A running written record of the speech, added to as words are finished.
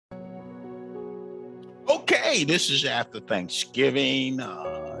Okay, this is after Thanksgiving.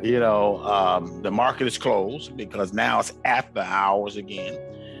 The market is closed because now it's after hours again.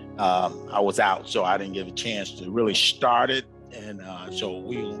 I was out, so I didn't get a chance to really start it. And so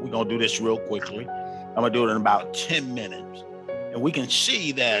we're going to do this real quickly. I'm going to do it in about 10 minutes. And we can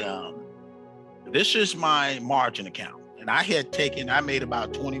see that this is my margin account. And I made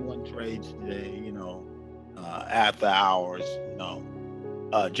about 21 trades today, after hours,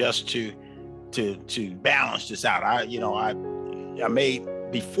 just to balance this out. I made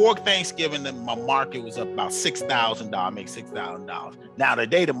before Thanksgiving, my market was up about $6,000. I make $6,000. Now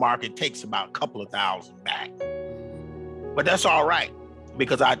today the market takes about a couple of thousand back, but that's all right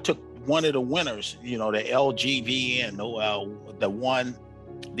because I took one of the winners, the LGVN,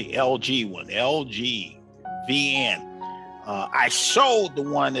 the LG one, LGVN. I sold the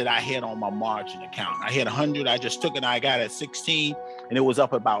one that I had on my margin account. I had 100. I just took it and I got it at 16 and it was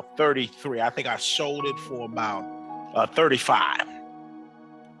up about 33. I think I sold it for about 35.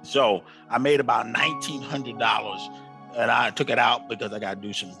 So I made about $1,900 and I took it out because I got to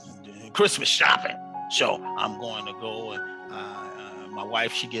do some Christmas shopping. So I'm going to go and my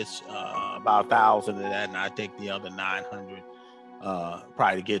wife, she gets about 1,000 of that and I take the other 900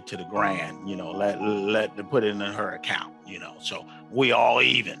 probably to get to the grand, let put it in her account, so we all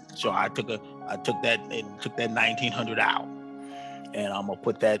even. So I took that 1,900 out and I'm gonna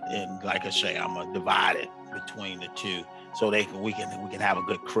put that in, like I say, I'm gonna divide it between the two so we can have a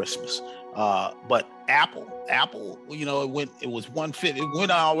good Christmas. But Apple, it was 150, it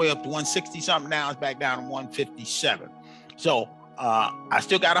went all the way up to 160 something. Now it's back down to 157. So I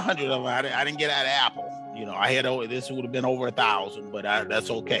still got 100 of them. I didn't get out of Apple. This would have been over 1,000, but that's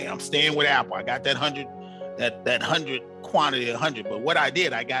okay. I'm staying with Apple. I got that 100, that 100 quantity of 100. But what I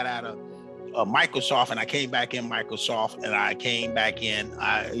did, I got out of Microsoft and I came back in Microsoft and I came back in,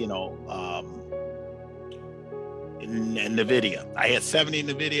 in NVIDIA. I had 70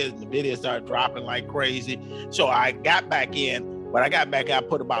 NVIDIA. NVIDIA started dropping like crazy. So I got back in. When I got back, I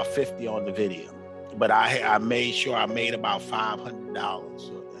put about 50 on NVIDIA. But I made sure I made about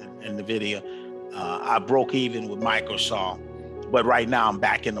 $500 in NVIDIA. I broke even with Microsoft, but right now I'm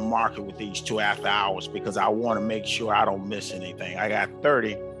back in the market with these two after hours because I want to make sure I don't miss anything. I got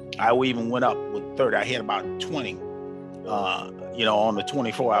 30. I even went up with 30. I had about 20. On the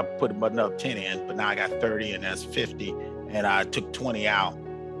 24, I put another 10 in, but now I got 30 and that's 50. And I took 20 out.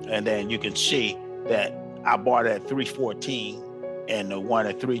 And then you can see that I bought at 314 and the one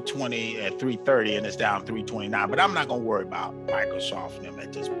at 320 at 330 and it's down 329. But I'm not going to worry about Microsoft and them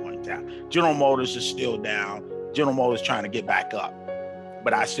at this point in time. General Motors is still down. General Motors trying to get back up,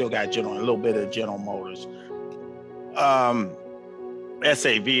 but I still got a little bit of General Motors.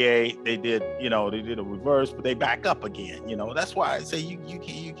 SAVA, they did a reverse, but they back up again. That's why I say you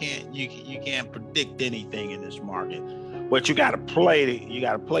can't predict anything in this market, but you got to play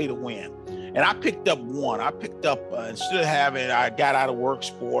to win. And I picked up one. I picked up instead of having, I got out of Work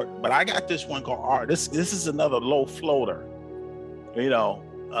Sport, but I got this one called R. This is another low floater. They got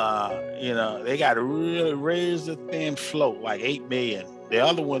to really raise the thin float, like 8 million. The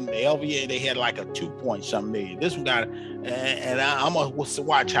other one, the LVA, they had like a 2-point-something million. This one got, and I'm gonna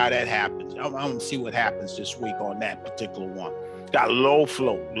watch how that happens. I'm gonna see what happens this week on that particular one. Got low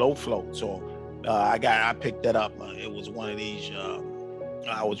float. So I picked that up. It was one of these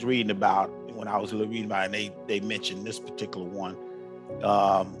I was reading about when I was reading about it, and they mentioned this particular one.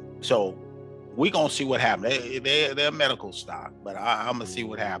 So we're gonna see what happens. They're medical stock, but I'm gonna see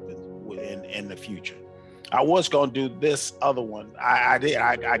what happens in the future. I was gonna do this other one. I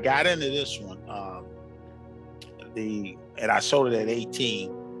got into this one. And I sold it at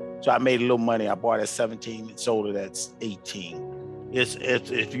 18. So I made a little money. I bought it at 17 and sold it at 18. It's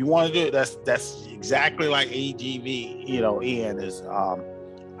if you want to do it, that's exactly like AGV, Ian is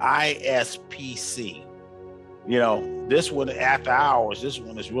ISPC. This one after hours, this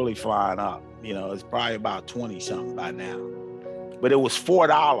one is really flying up. It's probably about 20 something by now. But it was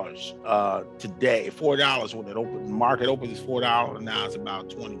 $4 today. $4 when it opened. The market opens is $4, and now it's about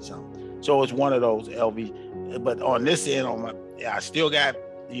 20 something. So it's one of those LV. But on this end, I still got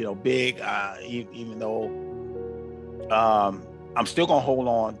big. Even though I'm still gonna hold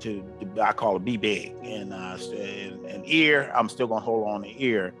on to I call it be big, and ear. I'm still gonna hold on to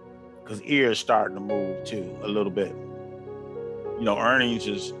ear because ear is starting to move too a little bit. Earnings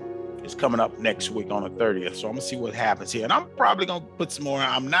is coming up next week on the 30th. So I'm gonna see what happens here. And I'm probably gonna put some more.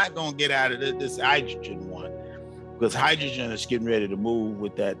 I'm not gonna get out of this hydrogen one because hydrogen is getting ready to move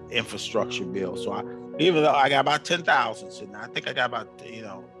with that infrastructure bill. So Even though I got about 10,000 sitting, I think I got about,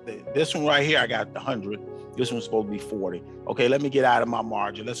 this one right here, I got 100. This one's supposed to be 40. Okay, let me get out of my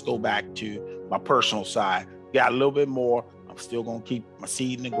margin. Let's go back to my personal side. Got a little bit more. I'm still gonna keep my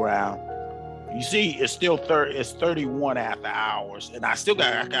seed in the ground. You see, it's still 30. It's 31 after hours, and I still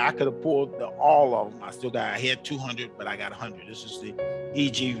got. I could have pulled all of them. I had 200, but I got 100. This is the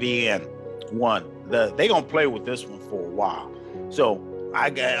EGVN one. They gonna play with this one for a while, so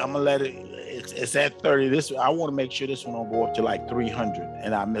I'm gonna let it. It's at 30. I want to make sure this one don't go up to like 300,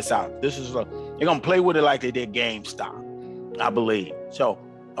 and I miss out. They're gonna play with it like they did GameStop, I believe. So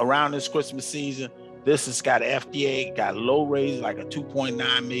around this Christmas season, this has got FDA, got low raise, like a $2.9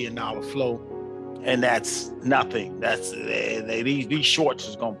 million flow. And that's nothing. That's these shorts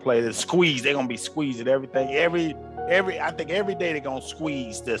is gonna play the squeeze. They're gonna be squeezing everything. I think every day they're gonna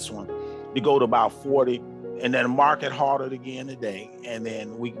squeeze this one to go to about 40, and then market harder again today. And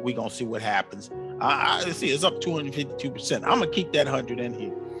then we gonna see what happens. I see it's up 252%. I'm gonna keep that 100 in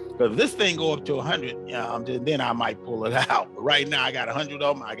here. But if this thing go up to 100, then I might pull it out. But right now I got 100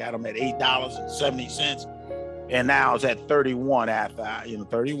 of them. I got them at $8.70, and now it's at 31 after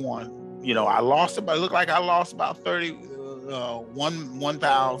 31. I lost about. It looked like I lost about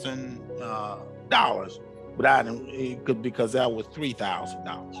 $1,000, but because that was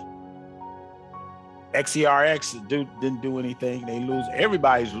 $3,000. XERX didn't do anything. They lose.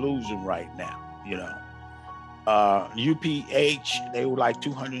 Everybody's losing right now. UPH, they were like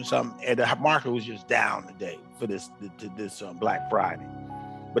 200 something, and the market was just down today for this Black Friday,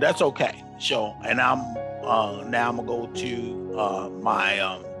 but that's okay. So, and now I'm gonna go to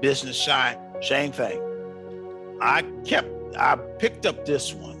my business side. Same thing. I picked up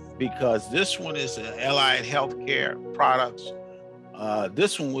this one because this one is Allied Healthcare Products.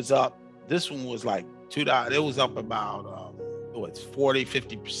 This one was up. This one was like $2. It was up about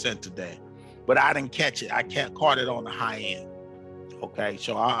 40-50% today, but I didn't catch it. I caught it on the high end. Okay,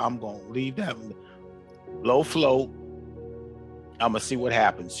 so I'm gonna leave that low float. I'm gonna see what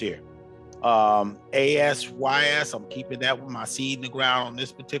happens here. ASYS, I'm keeping that with my seed in the ground on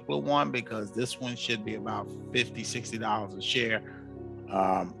this particular one because this one should be about $50-$60 a share.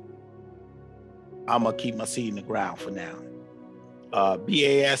 I'm gonna keep my seed in the ground for now.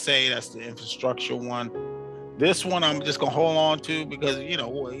 BASA, that's the infrastructure one. This one I'm just gonna hold on to because I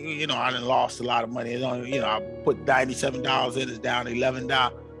done lost a lot of money. I put $97 in, it's down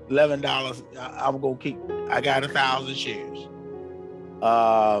 $11. I'm gonna keep. I got 1,000 shares.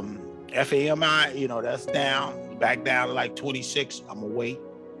 FAMI, that's down, back down to like 26. I'm gonna wait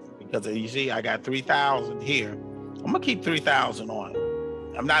because you see, I got 3,000 here. I'm gonna keep 3,000 on it.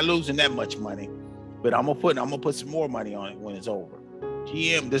 I'm not losing that much money, but I'm gonna put some more money on it when it's over.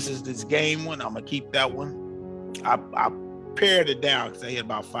 GM, this is this game one. I'm gonna keep that one. I pared it down because I hit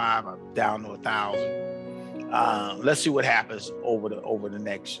about 5. I'm down to 1,000. Let's see what happens over the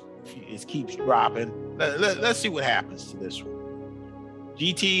next. It keeps dropping. Let's see what happens to this one.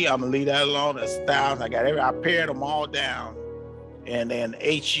 GT, I'm gonna leave that alone. That's 1,000. I paired them all down, and then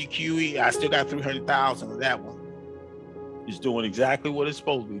HGQE, I still got 300,000 of that one. It's doing exactly what it's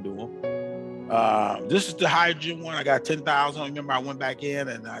supposed to be doing. This is the hydrogen one. I got 10,000. Remember, I went back in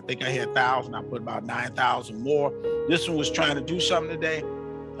and I think I had 1,000. I put about 9,000 more. This one was trying to do something today.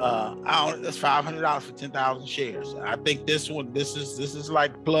 That's $500 for 10,000 shares. I think this is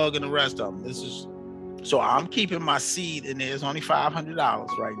like Plug and the rest of them. So I'm keeping my seed in there. It's only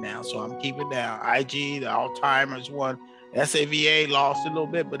 $500 right now. So I'm keeping it down. IG, the Alzheimer's one, SAVA lost a little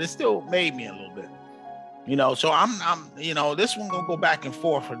bit, but it still made me a little bit. So I'm this one gonna go back and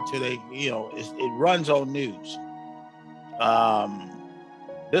forth until they, it runs on news.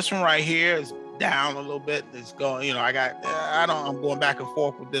 This one right here is down a little bit. It's going, I'm going back and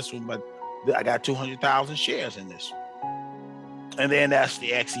forth with this one, but I got 200,000 shares in this one. And then that's the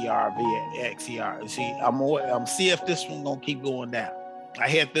XER. See, I'm see if this one gonna keep going down. I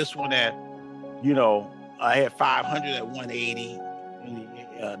had this one at, I had 500 at 180,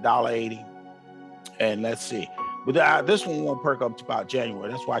 $1.80. And let's see, but this one won't perk up to about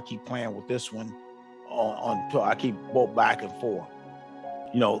January. That's why I keep playing with this one until I keep both back and forth.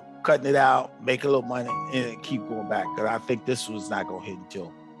 Cutting it out, make a little money, and keep going back because I think this was not gonna hit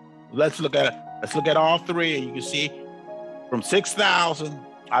until. Let's look at all three, and you can see from 6,000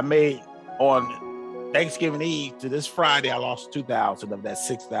 I made on Thanksgiving Eve to this Friday. I lost 2,000 of that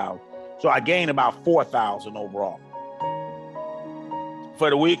 6,000, so I gained about 4,000 overall. For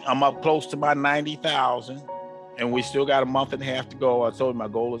the week, I'm up close to my 90,000, and we still got a month and a half to go. I told you my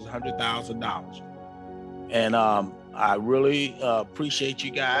goal is $100,000, and I really appreciate you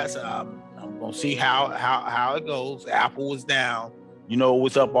guys. I'm gonna see how it goes. Apple was down, You know, it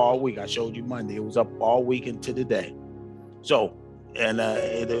was up all week. I showed you Monday. It was up all week into the day. So, and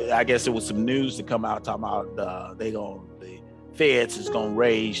I guess there was some news to come out talking about the Feds is gonna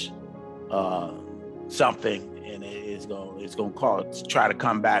raise something, and it's gonna try to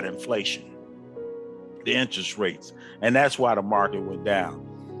combat inflation, the interest rates, and that's why the market went down,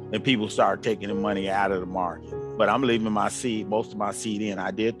 and people started taking the money out of the market. But I'm leaving most of my seed in.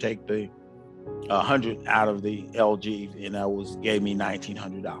 I did take the 100 out of the LG, and that gave me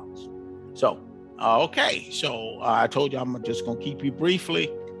 $1,900. So, okay. So I told you I'm just gonna keep you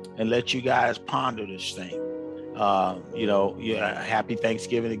briefly and let you guys ponder this thing. Happy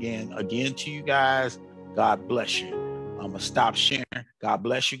Thanksgiving again to you guys. God bless you. I'm gonna stop sharing. God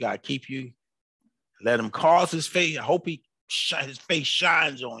bless you. God keep you. Let him cause his face. I hope his face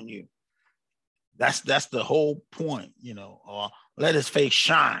shines on you. That's the whole point, let his face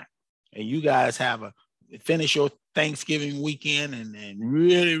shine. And you guys finish your Thanksgiving weekend and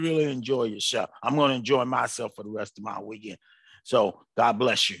really, really enjoy yourself. I'm going to enjoy myself for the rest of my weekend. So God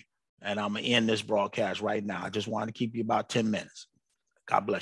bless you. And I'm going to end this broadcast right now. I just wanted to keep you about 10 minutes. God bless you.